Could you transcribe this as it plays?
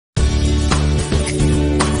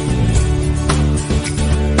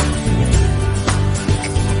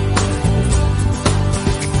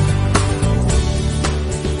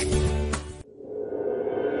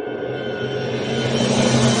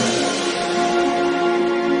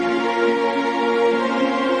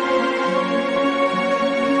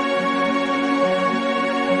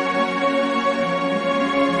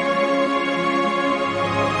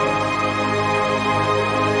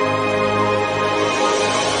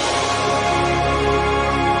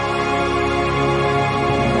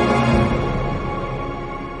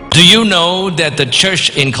Do you know that the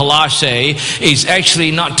church in Colossae is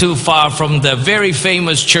actually not too far from the very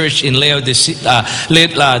famous church in Laodicea,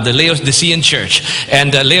 the Laodicean church?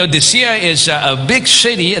 And Laodicea is a big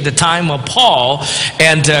city at the time of Paul,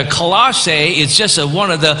 and Colossae is just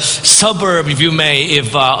one of the suburbs, if you may,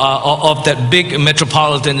 of that big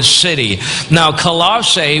metropolitan city. Now,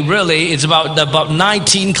 Colossae really is about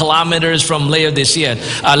 19 kilometers from Laodicea,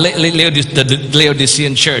 the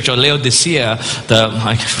Laodicean church, or Laodicea,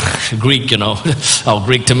 Greek,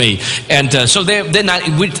 Greek to me. And so they're not,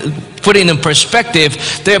 put it in perspective,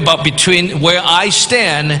 they're about between where I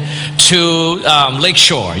stand to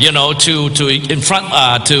Lakeshore, to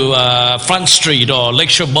Front Street or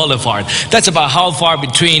Lakeshore Boulevard. That's about how far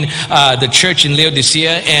between the church in Laodicea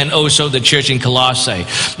and also the church in Colossae.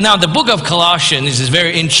 Now, the book of Colossians is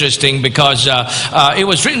very interesting because it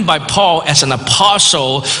was written by Paul as an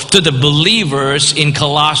apostle to the believers in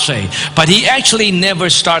Colossae. But he actually never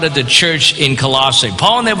started the church in Colossae.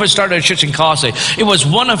 Paul never started a church in Colossae. It was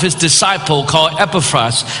one of his disciples called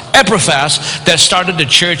Epaphras that started the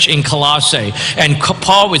church in Colossae. And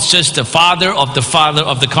Paul was just the father of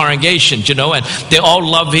the congregation, and they all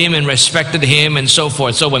loved him and respected him and so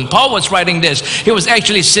forth. So when Paul was writing this, he was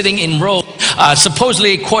actually sitting in Rome,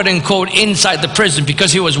 supposedly, quote unquote, inside the prison,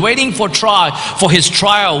 because he was waiting for his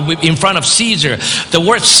trial in front of Caesar. The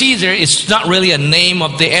word Caesar is not really a name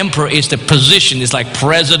of the emperor, it's the position. It's like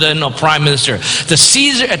president or prime minister. The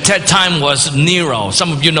Caesar at that time was Nero.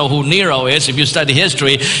 Some of you know who Nero is. If you study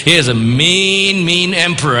history, he is a mean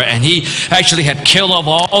emperor, and he actually had killed off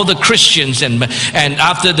all the Christians. And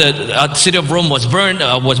after the city of Rome was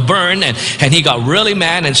burned, and he got really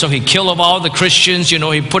mad, and so he killed off all the Christians.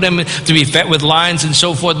 He put them to be fed with lions and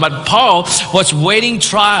so forth. But Paul was waiting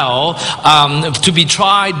trial to be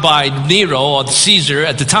tried by Nero or Caesar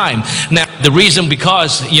at the time. Now, the reason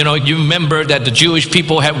because you remember that the Jewish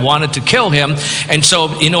people had wanted to kill him, and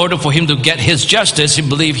so in order for him to get his justice, he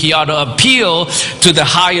believed he ought to appeal to the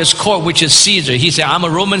highest court, which is Caesar. He said, I'm a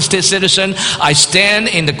Roman state citizen. I stand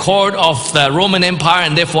in the court of the Roman Empire,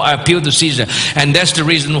 and therefore I appeal to Caesar. And that's the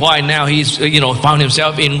reason why now he's found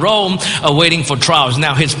himself in Rome waiting for trials.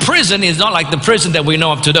 Now, his prison is not like the prison that we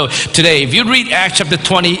know of today. If you read Acts chapter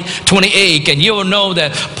 28, and you will know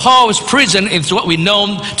that Paul's prison is what we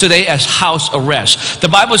know today as house arrest. The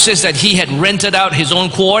Bible says that he had rented out his own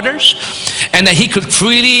quarters, and that he could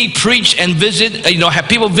freely preach and visit, have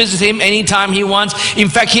people visit him anytime he wants. In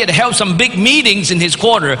fact, he had held some big meetings in his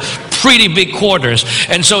quarter, pretty big quarters.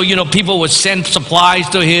 And so, people would send supplies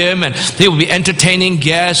to him, and he would be entertaining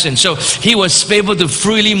guests. And so he was able to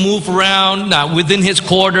freely move around within his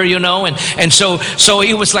quarter, and so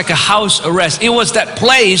it was like a house arrest. It was that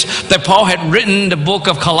place that Paul had written the book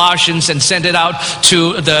of Colossians and sent it out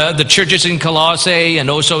to the churches in Colossae and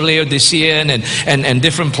also Laodicea and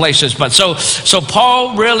different places. But so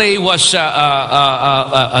Paul really was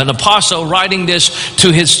an apostle writing this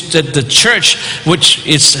to the church, which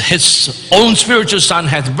is his own spiritual son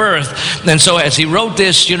has birthed. And so as he wrote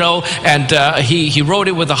this, and he wrote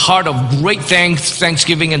it with a heart of great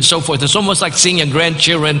thanksgiving and so forth. It's almost like seeing your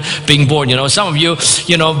grandchildren being born. Some of you,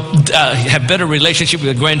 have better relationship with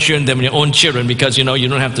your grandchildren than your own children, because you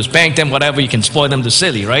don't have to spank them, whatever. You can spoil them to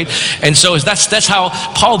silly, right? And so that's how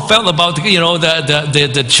Paul felt about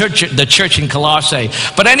the church in Colossae.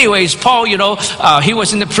 But anyways, Paul, he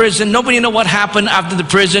was in the prison. Nobody know what happened after the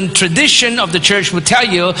prison. Tradition of the church would tell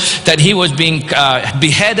you that he was being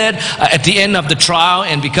beheaded at the end of the trial,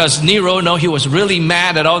 and because Nero, he was really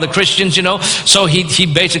mad at all the Christians, so he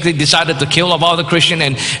basically decided to kill off all the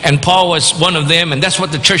Christians, and Paul was one of them, and that's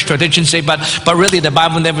what the church tradition say. But really, the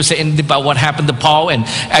Bible never say anything about what happened to Paul, and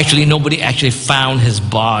actually nobody actually found his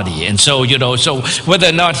body. And so so whether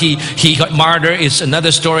or not he got martyred is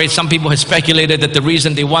another story. Some people have speculated that the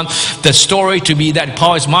reason they want the story to be that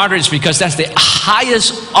Paul is martyred is because that's the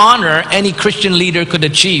highest honor any Christian leader could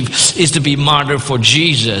achieve, is to be martyred for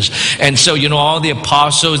Jesus. And so all the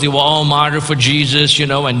apostles, they were all martyred for Jesus,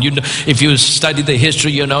 and if you study the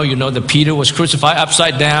history, that Peter was crucified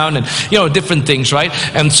upside down, and different things, right?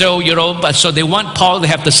 And so but so they want Paul to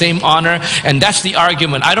have the same honor, and that's the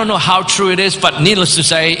argument. I don't know how true it is, but needless to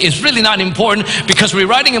say, it's really not important, because we're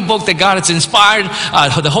writing a book that God has inspired,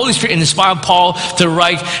 the Holy Spirit inspired Paul to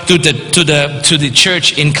write to the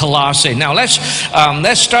church in Colossae. Now let's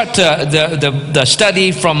start the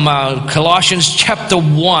study from Colossians chapter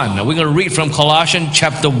 1. We're going to read from Colossians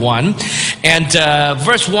chapter 1, and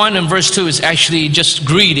verse 1 and verse 2 is actually just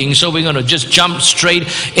greeting. So we're going to just jump straight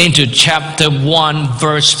into chapter 1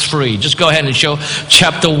 verse 3. Just go ahead and show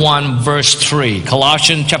chapter 1 verse 3.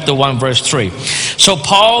 Colossians chapter 1 verse 3. So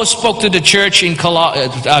Paul spoke to the church in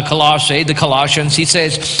Colossae, the Colossians. He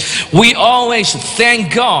says, we always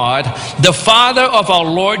thank God, the Father of our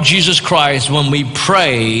Lord Jesus Christ, when we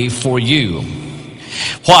pray for you.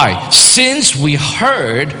 Why? Since we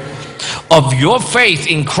heard of your faith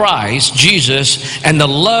in Christ Jesus and the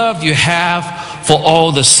love you have for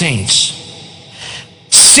all the saints.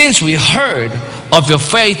 Since we heard of your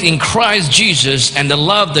faith in Christ Jesus and the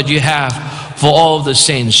love that you have for all the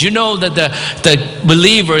saints. You know that the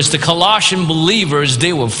believers, the Colossian believers,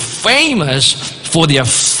 they were famous for their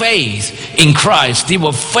faith in Christ. They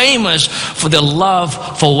were famous for their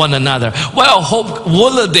love for one another. Well, I hope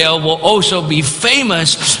Willowdale will also be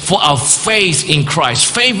famous for our faith in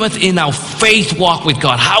Christ, famous in our faith walk with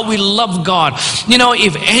God, how we love God. You know,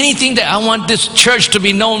 if anything that I want this church to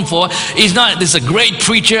be known for is not this a great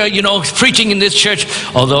preacher, you know, preaching in this church,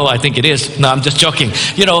 although I think it is. No, I'm just joking.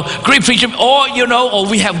 You know, great preacher, or you know, or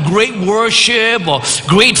we have great worship or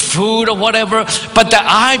great food or whatever. But that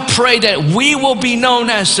I pray that we will be known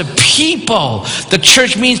as the people. The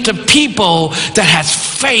church means the people that has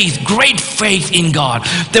faith, great faith in God.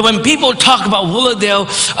 That when people talk about Willowdale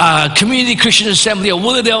Community Christian Assembly or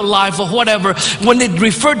Willowdale Life or whatever, when they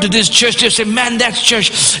refer to this church, they say, man, that church,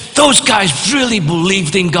 those guys really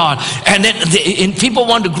believed in God. And then and people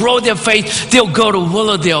want to grow their faith, they'll go to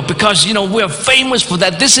Willowdale because, you know, we're famous for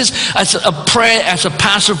that. This is as a prayer as a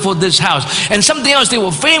pastor for this house. And something else they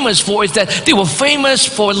were famous for is that they were famous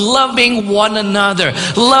for loving one another,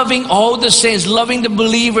 loving all the saints, loving the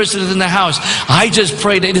believers that are in the house. I just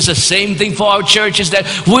pray that it's the same thing for our churches, that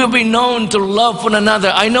we'll be known to love one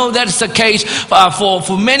another. I know that's the case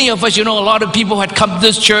for many of us. You know, a lot of people had come to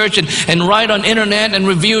this church and write on internet and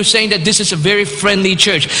review saying that this is a very friendly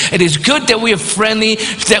church. It is good that we are friendly,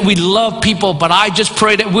 that we love people, but I just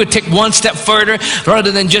pray that we'll take one step further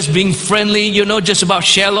rather than just being friendly, you know, just about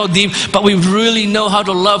shallow, deep, but we really know how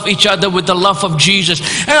to love each other with the love of Jesus.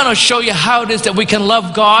 And I'm going to show you how it is that we can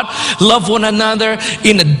love God, love one another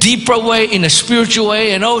in a deeper way, in a spiritual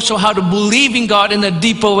way, and also how to believe in God in a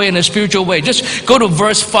deeper way, in a spiritual way. Just go to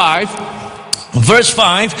verse 5. Verse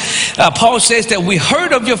 5, Paul says that we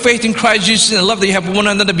heard of your faith in Christ Jesus and the love that you have for one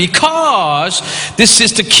another because, this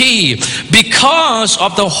is the key, because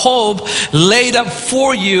of the hope laid up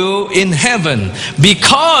for you in heaven.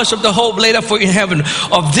 Because of the hope laid up for you in heaven.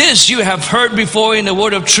 Of this you have heard before in the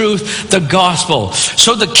word of truth, the gospel.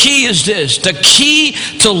 So the key is this, the key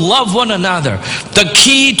to love one another, the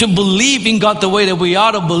key to believe in God the way that we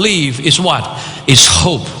ought to believe is what? Is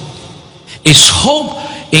hope. Is hope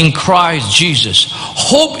in Christ Jesus.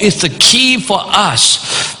 Hope is the key for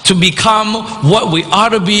us to become what we ought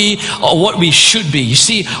to be or what we should be. You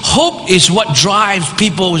see, hope is what drives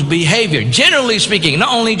people's behavior. Generally speaking,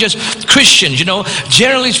 not only just Christians, you know,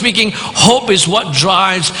 generally speaking, hope is what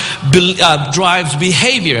drives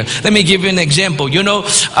behavior. Let me give you an example. You know,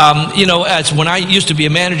 as when I used to be a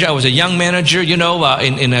manager, I was a young manager, you know,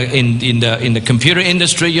 in the computer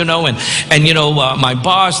industry, you know, and you know, my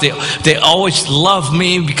boss, they always loved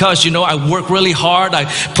me because, you know, I work really hard. I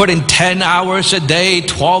put in 10 hours a day,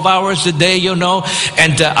 12 hours a day, you know,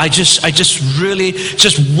 and I just really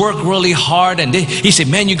work really hard. And he said,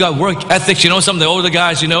 man, you got work ethics. You know, some of the older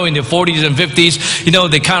guys, you know, in their 40s and 50s, you know,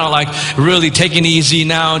 they kind of like really taking it easy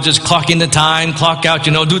now, just clock in the time, clock out,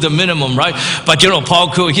 you know, do the minimum, right? But, you know,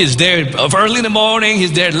 Paul Cook, he's there early in the morning,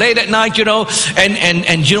 he's there late at night, you know,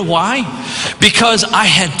 and you know why? Because I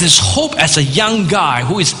had this hope as a young guy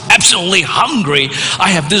who is absolutely hungry. I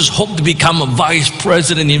have this hope to become a vice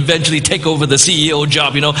president, eventually take over the CEO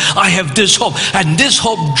job, you know. I have this hope, and this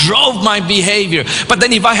hope drove my behavior. But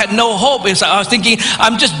then if I had no hope, I was thinking,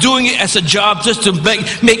 I'm just doing it as a job just to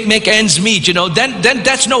make ends meet, you know, then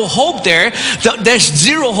that's no hope there. There's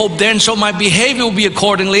zero hope there, and so my behavior will be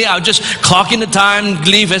accordingly. I'll just clock in the time,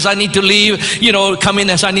 leave as I need to leave, you know, come in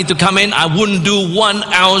as I need to come in. I wouldn't do 1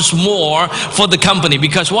 ounce more for the company.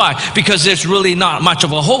 Because why? Because there's really not much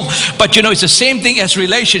of a hope. But, you know, it's the same thing as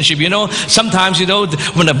relationship, you know. Sometimes, you know,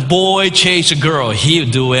 when a boy chases a girl, he'll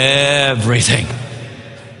do everything,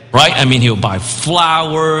 right? I mean, he'll buy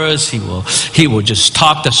flowers, he will just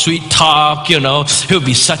talk the sweet talk, you know. He'll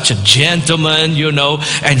be such a gentleman, you know,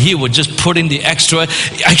 and he will just put in the extra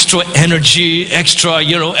energy, extra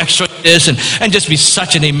this, and just be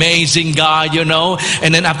such an amazing guy, you know.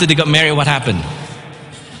 And then after they got married, what happened?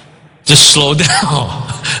 Just slow down.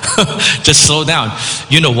 Just slow down.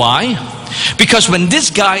 You know why? Because when this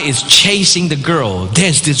guy is chasing the girl,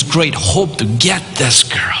 there's this great hope to get this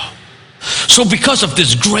girl. So because of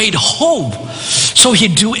this great hope, So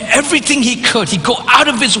he'd do everything he could. He'd go out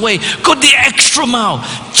of his way, go the extra mile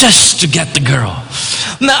just to get the girl.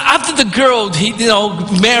 Now, after the girl,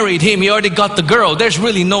 married him, he already got the girl. There's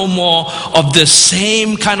really no more of the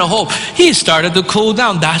same kind of hope. He started to cool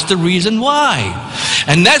down. That's the reason why.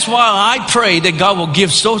 And that's why I pray that God will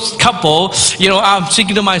give those couple, I'm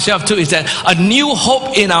thinking to myself too, is that a new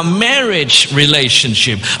hope in our marriage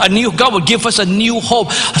relationship. God will give us a new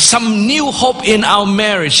hope, some new hope in our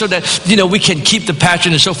marriage so that, we can keep the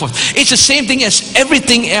passion and so forth. It's the same thing as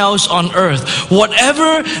everything else on earth.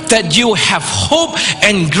 Whatever that you have hope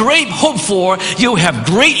and great hope for, you have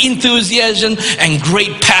great enthusiasm and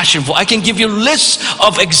great passion for. I can give you lists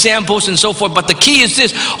of examples and so forth, but the key is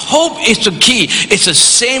this: hope is the key. It's the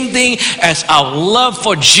same thing as our love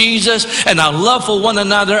for Jesus and our love for one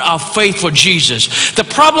another, our faith for Jesus. The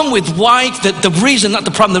problem with why,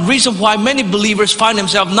 the reason why many believers find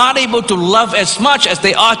themselves not able to love as much as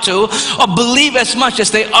they ought to, or believe as much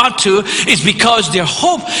as they ought to, is because their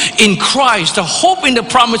hope in Christ, the hope in the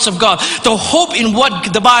promise of God, the hope in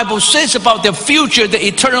what the Bible says about their future, the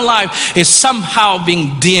eternal life, is somehow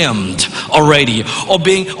being dimmed already,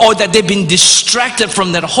 or that they've been distracted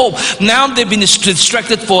from that hope. Now they've been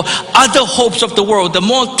distracted for other hopes of the world, the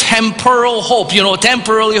more temporal hope,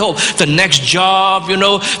 temporarily hope, the next job,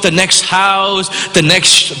 the next house, the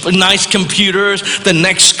next nice computers, the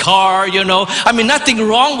next car, nothing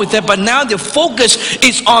wrong with that, but now their focus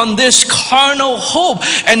is on this carnal hope,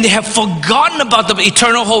 and they have forgotten about the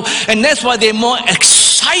eternal hope, and that's why they're more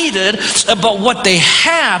excited about what they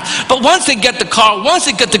have. But once they get the car, once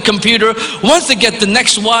they get the computer, once they get the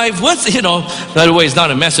next wife, by the way, it's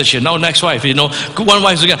not a message here, no next wife, one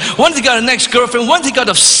wife again. Once they got a next girlfriend, once they got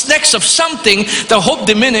a next of something, the hope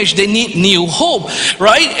diminished. They need new hope,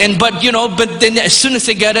 right? But then as soon as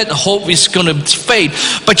they get it, hope is going to fade.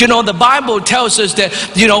 But the Bible tells us that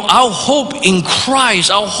our hope in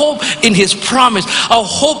Christ, our hope in His promise, our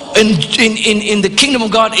hope in the kingdom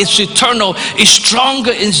of God is eternal, is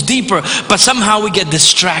stronger, is deeper. But somehow we get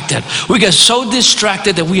distracted. We get so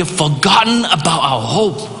distracted that we have forgotten about our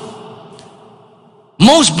hope.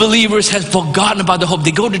 Most believers have forgotten about the hope.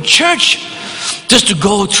 They go to church just to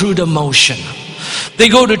go through the motion. They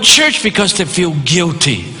go to church because they feel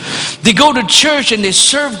guilty. They go to church and they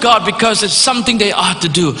serve God because it's something they ought to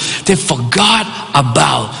do. They forgot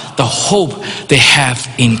about the hope they have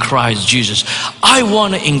in Christ Jesus. I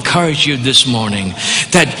want to encourage you this morning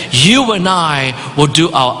that you and I will do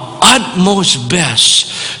our utmost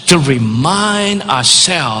best to remind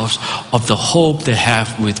ourselves of the hope they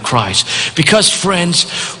have with Christ. Because friends,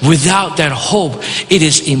 without that hope, it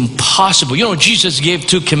is impossible. Jesus gave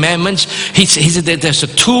 2 commandments. He said that there's the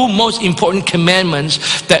 2 most important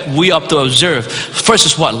commandments that we have to observe. First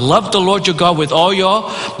is what? Love the Lord your God with all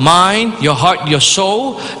your mind, your heart, your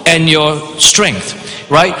soul, and your strength.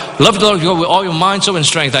 Right? Love the Lord with all your mind, soul, and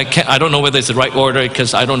strength. I don't know whether it's the right order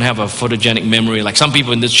because I don't have a photogenic memory like some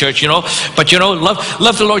people in this church, But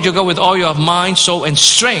love the Lord your God with all your mind, soul, and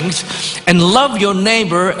strength, and love your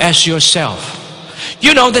neighbor as yourself.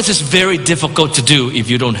 This is very difficult to do if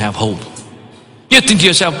you don't have hope. You think to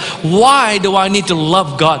yourself, why do I need to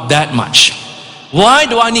love God that much? Why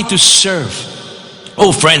do I need to serve?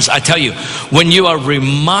 Oh, friends, I tell you, when you are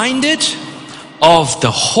reminded of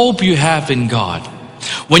the hope you have in God,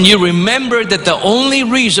 when you remember that the only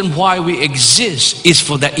reason why we exist is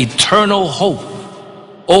for that eternal hope,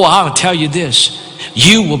 oh, I'll tell you this.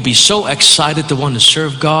 You will be so excited to want to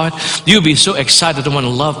serve God. You'll be so excited to want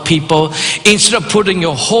to love people. Instead of putting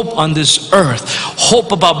your hope on this earth,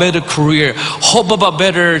 hope about better career, hope about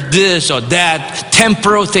better this or that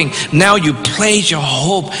temporal thing, now you place your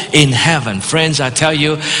hope in heaven. Friends, I tell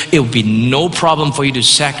you, it will be no problem for you to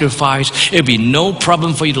sacrifice. It will be no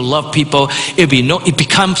problem for you to love people. It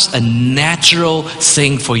becomes a natural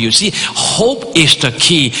thing for you. See, hope is the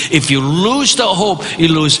key. If you lose the hope, you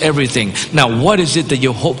lose everything. Now, what is it that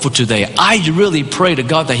you're hopeful today? I really pray to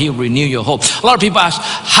God that He'll renew your hope. A lot of people ask,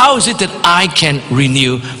 how is it that I can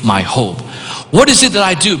renew my hope? What is it that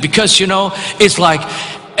I do? Because it's like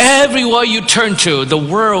everywhere you turn to, the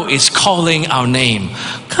world is calling our name.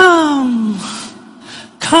 Come,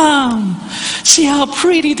 see how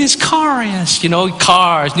pretty this car is. New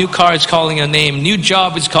car is calling your name. New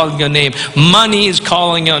job is calling your name. Money is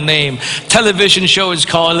calling your name. Television show is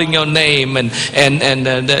calling your name. And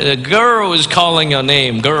the girl is calling your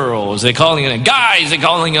name. Girls, they're calling your name. Guys, they're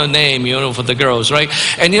calling your name, for the girls, right?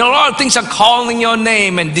 And a lot of things are calling your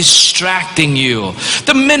name and distracting you.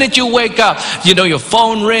 The minute you wake up, your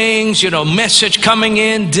phone rings, message coming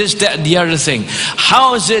in, this, that, the other thing.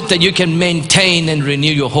 How is it that you can maintain and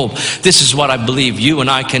renew your hope? This is what I believe you and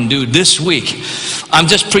I can do this week. I'm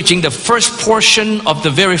just preaching the first portion of the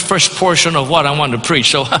very first portion of what I want to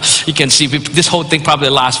preach. So you can see this whole thing probably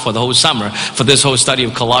lasts for the whole summer, for this whole study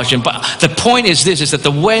of Colossians. But the point is this, is that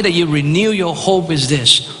the way that you renew your hope is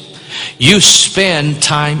this. You spend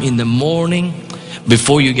time in the morning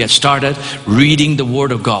before you get started reading the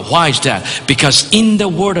Word of God. Why is that? Because in the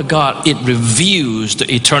Word of God, it reveals the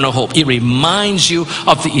eternal hope. It reminds you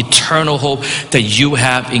of the eternal hope that you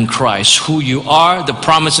have in Christ, who you are, the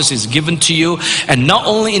promises is given to you, and not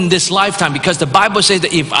only in this lifetime, because the Bible says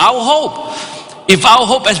that if our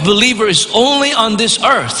hope as believers is only on this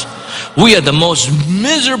earth, we are the most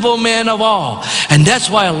miserable man of all. And that's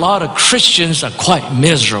why a lot of Christians are quite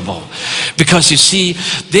miserable. Because you see,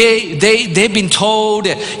 they've been told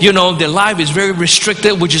that, you know, their life is very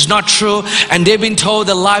restricted, which is not true. And they've been told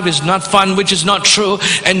that life is not fun, which is not true.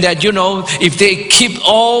 And that, you know, if they keep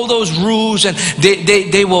all those rules, and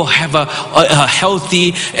they will have a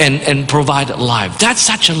healthy and provided life. That's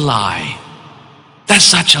such a lie. That's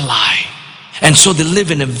such a lie. And so they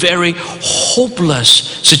live in a very hopeless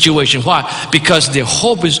situation. Why? Because their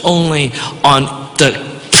hope is only on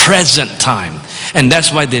the present time. And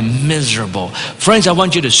that's why they're miserable. Friends, I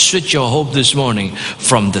want you to switch your hope this morning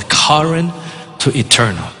from the current to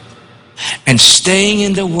eternal. And staying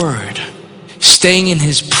in the Word, staying in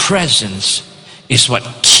His presence is what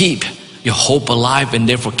keep your hope alive, and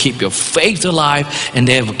therefore keep your faith alive, and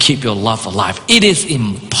therefore keep your love alive. It is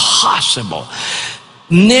impossible,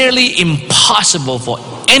 nearly impossible for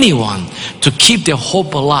anyone to keep their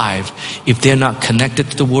hope alive if they're not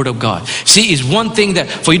connected to the Word of God. See, it's one thing that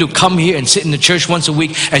for you to come here and sit in the church once a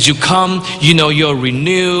week. As you come, you know, you're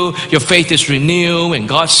renewed, your faith is renewed, and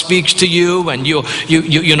God speaks to you, and you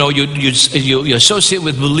associate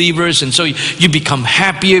with believers, and so you become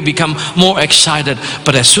happier, become more excited.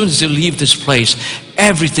 But as soon as you leave this place,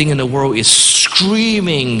 everything in the world is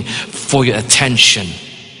screaming for your attention.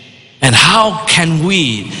 And how can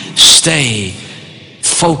we stay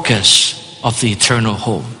focused of the eternal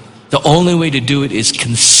hope? The only way to do it is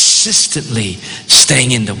consistently staying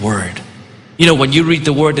in the Word. You know, when you read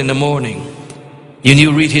the Word in the morning,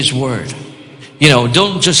 you read His Word. You know,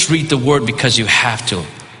 don't just read the Word because you have to.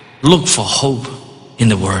 Look for hope in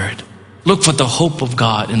the Word. Look for the hope of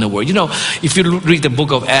God in the Word. You know, if you read the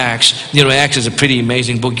book of Acts, you know, Acts is a pretty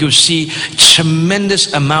amazing book. You'll see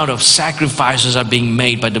tremendous amount of sacrifices are being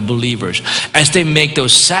made by the believers. As they make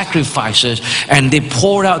those sacrifices and they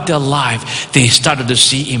pour out their life, they started to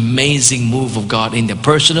see amazing move of God in their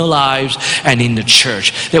personal lives and in the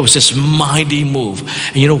church. There was this mighty move.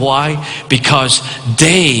 And you know why? Because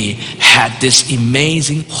they had this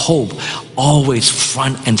amazing hope always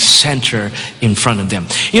front and center in front of them.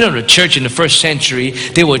 You know, the church in the first century,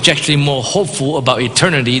 they were actually more hopeful about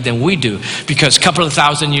eternity than we do, because a couple of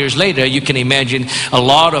thousand years later, you can imagine a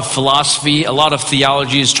lot of philosophy, a lot of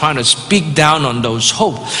theology is trying to speak down on those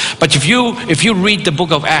hope. But if you read the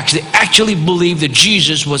book of Acts, they actually believed that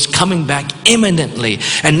Jesus was coming back imminently,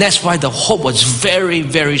 and that's why the hope was very,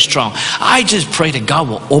 very strong. I just pray that God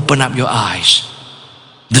will open up your eyes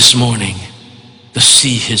this morning to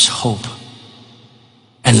see His hope.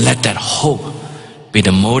 And let that hope be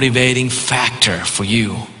the motivating factor for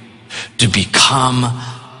you to become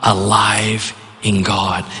alive in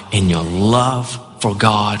God, in your love for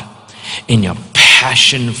God, in your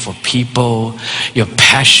passion for people, your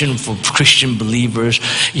passion for Christian believers,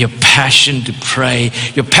 your passion to pray,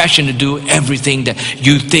 your passion to do everything that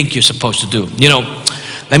you think you're supposed to do. You know,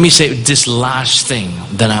 let me say this last thing,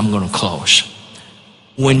 then I'm going to close.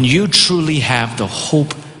 When you truly have the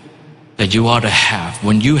hope that you ought to have,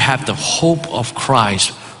 when you have the hope of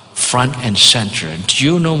Christ front and center, do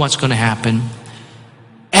you know what's going to happen?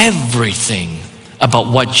 Everything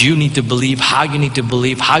about what you need to believe, how you need to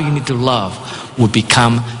believe, how you need to love will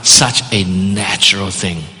become such a natural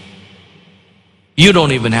thing. You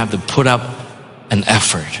don't even have to put up an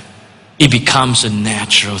effort. It becomes a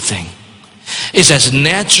natural thing. It's as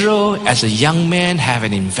natural as a young man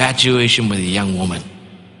having an infatuation with a young woman.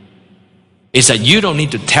 Is that you don't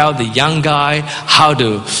need to tell the young guy how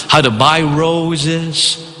to buy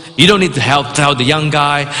roses. You don't need to tell the young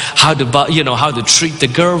guy how to treat the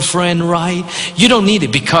girlfriend right. You don't need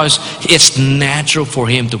it, because it's natural for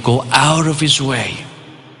him to go out of his way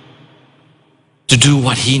to do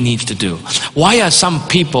what he needs to do. Why are some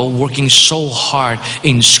people working so hard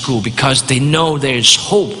in school? Because they know there's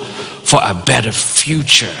hope for a better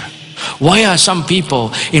future. Why are some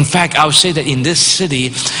people, in fact, I would say that in this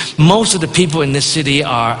city, most of the people in this city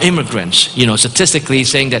are immigrants. You know, statistically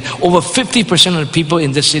saying that over 50% of the people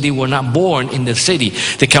in this city were not born in the city.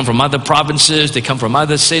 They come from other provinces, they come from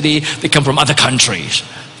other cities, they come from other countries.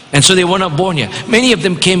 And so they were not born here. Many of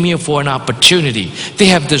them came here for an opportunity. They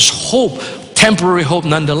have this hope, temporary hope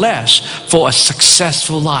nonetheless, for a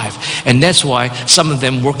successful life. And that's why some of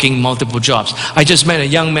them working multiple jobs. I just met a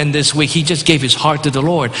young man this week. He just gave his heart to the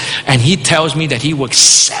Lord. And he tells me that he works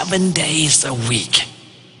 7 days a week.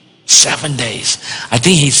 7 days. I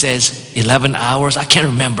think he says 11 hours. I can't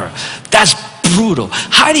remember. That's brutal.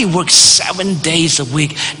 How did he work 7 days a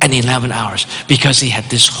week and 11 hours? Because he had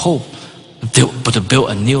this hope to build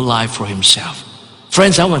a new life for himself.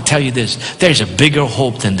 Friends, I want to tell you this. There is a bigger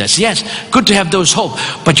hope than this. Yes, good to have those hope,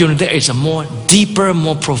 but there is a more deeper,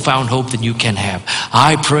 more profound hope than you can have.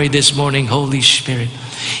 I pray this morning, Holy Spirit,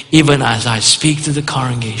 even as I speak to the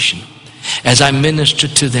congregation, as I minister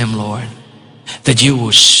to them, Lord, that you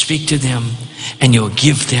will speak to them and you'll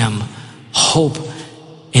give them hope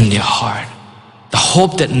in their heart. The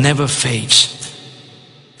hope that never fades.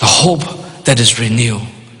 The hope that is renewed.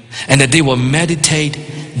 And that they will meditate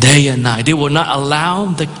day and night. They will not allow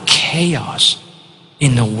the chaos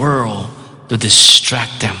in the world to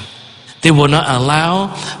distract them. They will not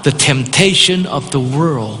allow the temptation of the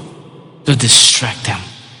world to distract them.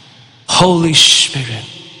 Holy Spirit,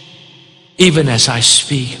 even as I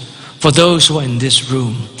speak, for those who are in this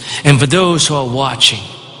room and for those who are watching,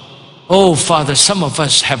 oh Father, some of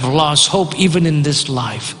us have lost hope even in this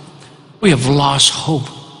life. We have lost hope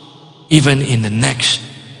even in the next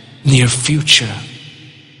near future.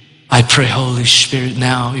 I pray, Holy Spirit,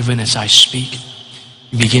 now, even as I speak,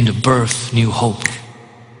 you begin to birth new hope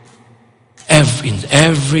in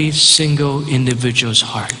every single individual's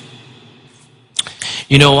heart.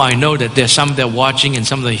 You know, I know that there's some that are watching and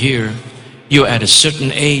some that are here. You're at a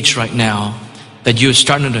certain age right now that you're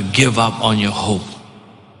starting to give up on your hope.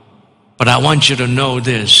 But I want you to know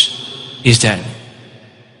this, is that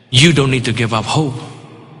you don't need to give up hope,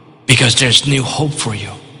 because there's new hope for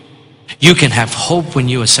you. You can have hope when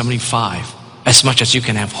you are 75 as much as you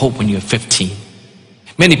can have hope when you're 15.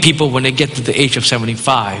 Many people, when they get to the age of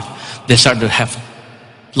 75, they start to have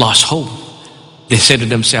lost hope. They say to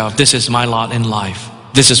themselves, this is my lot in life.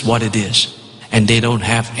 This is what it is. And they don't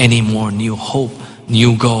have any more new hope,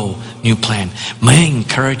 new goal, new plan. May I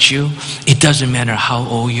encourage you, it doesn't matter how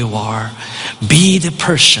old you are. Be the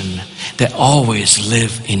person that always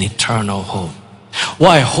live in eternal hope.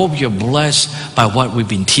 Well, I hope you're blessed by what we've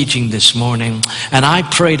been teaching this morning. And I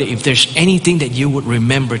pray that if there's anything that you would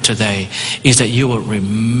remember today, is that you would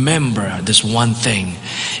remember this one thing,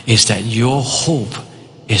 is that your hope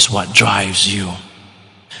is what drives you.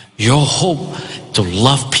 Your hope to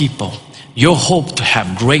love people, your hope to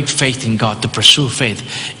have great faith in God, to pursue faith,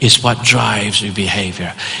 is what drives your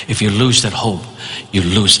behavior. If you lose that hope, you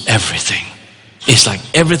lose everything. It's like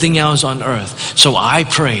everything else on earth. So I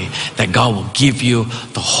pray that God will give you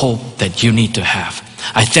the hope that you need to have.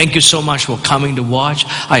 I thank you so much for coming to watch.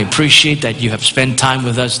 I appreciate that you have spent time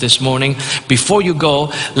with us this morning. Before you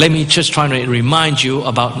go, let me just try to remind you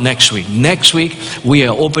about next week. Next week, we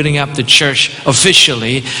are opening up the church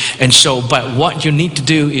officially. And so, but what you need to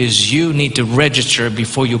do is you need to register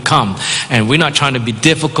before you come. And we're not trying to be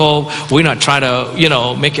difficult. We're not trying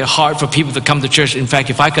to, make it hard for people to come to church. In fact,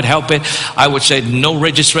 if I could help it, I would say no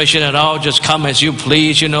registration at all. Just come as you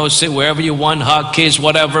please, sit wherever you want, hug, kiss,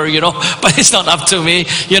 whatever, But it's not up to me.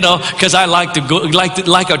 Because I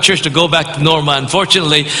like our church to go back to normal.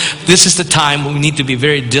 Unfortunately, this is the time when we need to be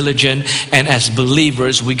very diligent, and as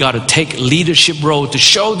believers, we got to take leadership role to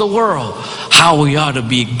show the world how we ought to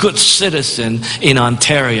be good citizen in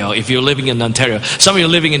Ontario. If you're living in Ontario, some of you are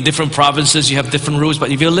living in different provinces, you have different rules,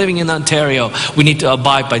 but if you're living in Ontario, we need to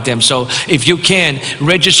abide by them. So if you can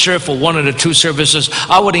register for one of the two services,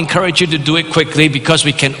 I would encourage you to do it quickly, because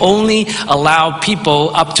we can only allow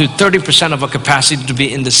people up to 30% of our capacity to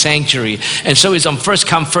be in the sanctuary. And so it's on first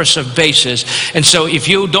come, first served basis. And so if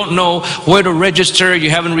you don't know where to register,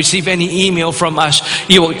 you haven't received any email from us,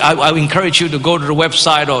 I encourage you to go to the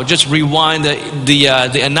website or just rewind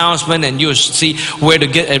the announcement, and you'll see where to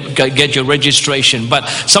get your registration. But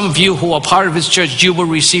some of you who are part of this church, you will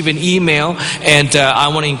receive an email, and I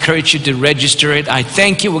want to encourage you to register it. I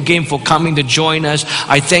thank you again for coming to join us.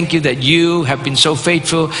 I thank you that you have been so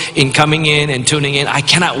faithful in coming in and tuning in. I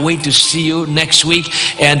cannot wait to see you next week,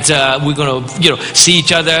 and we're going to see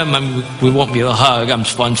each other. We won't be able to hug,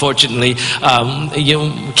 unfortunately.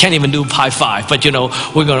 Can't even do high five, but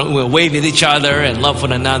we'll wave at each other and love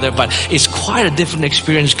one another. But it's quite a different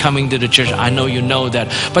experience coming to the church. I know you know that.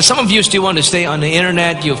 But some of you still want to stay on the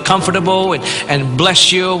internet. You're comfortable, and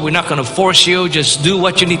bless you. We're not going to force you. Just do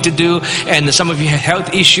what you need to do. And some of you have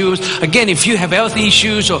health issues. Again, if you have health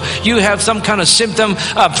issues or you have some kind of symptom,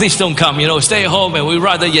 please don't come. Stay at home, and we'd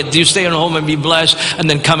rather you stay at home and be blessed us and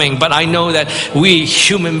then coming. But I know that we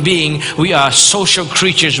human beings, we are social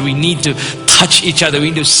creatures. We need to touch each other.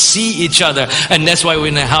 We need to see each other. And that's why we're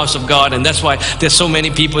in the house of God. And that's why there's so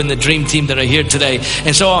many people in the Dream Team that are here today.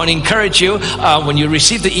 And so I want to encourage you, when you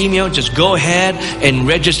receive the email, just go ahead and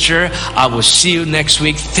register. I will see you next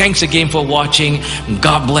week. Thanks again for watching.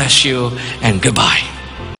 God bless you and goodbye.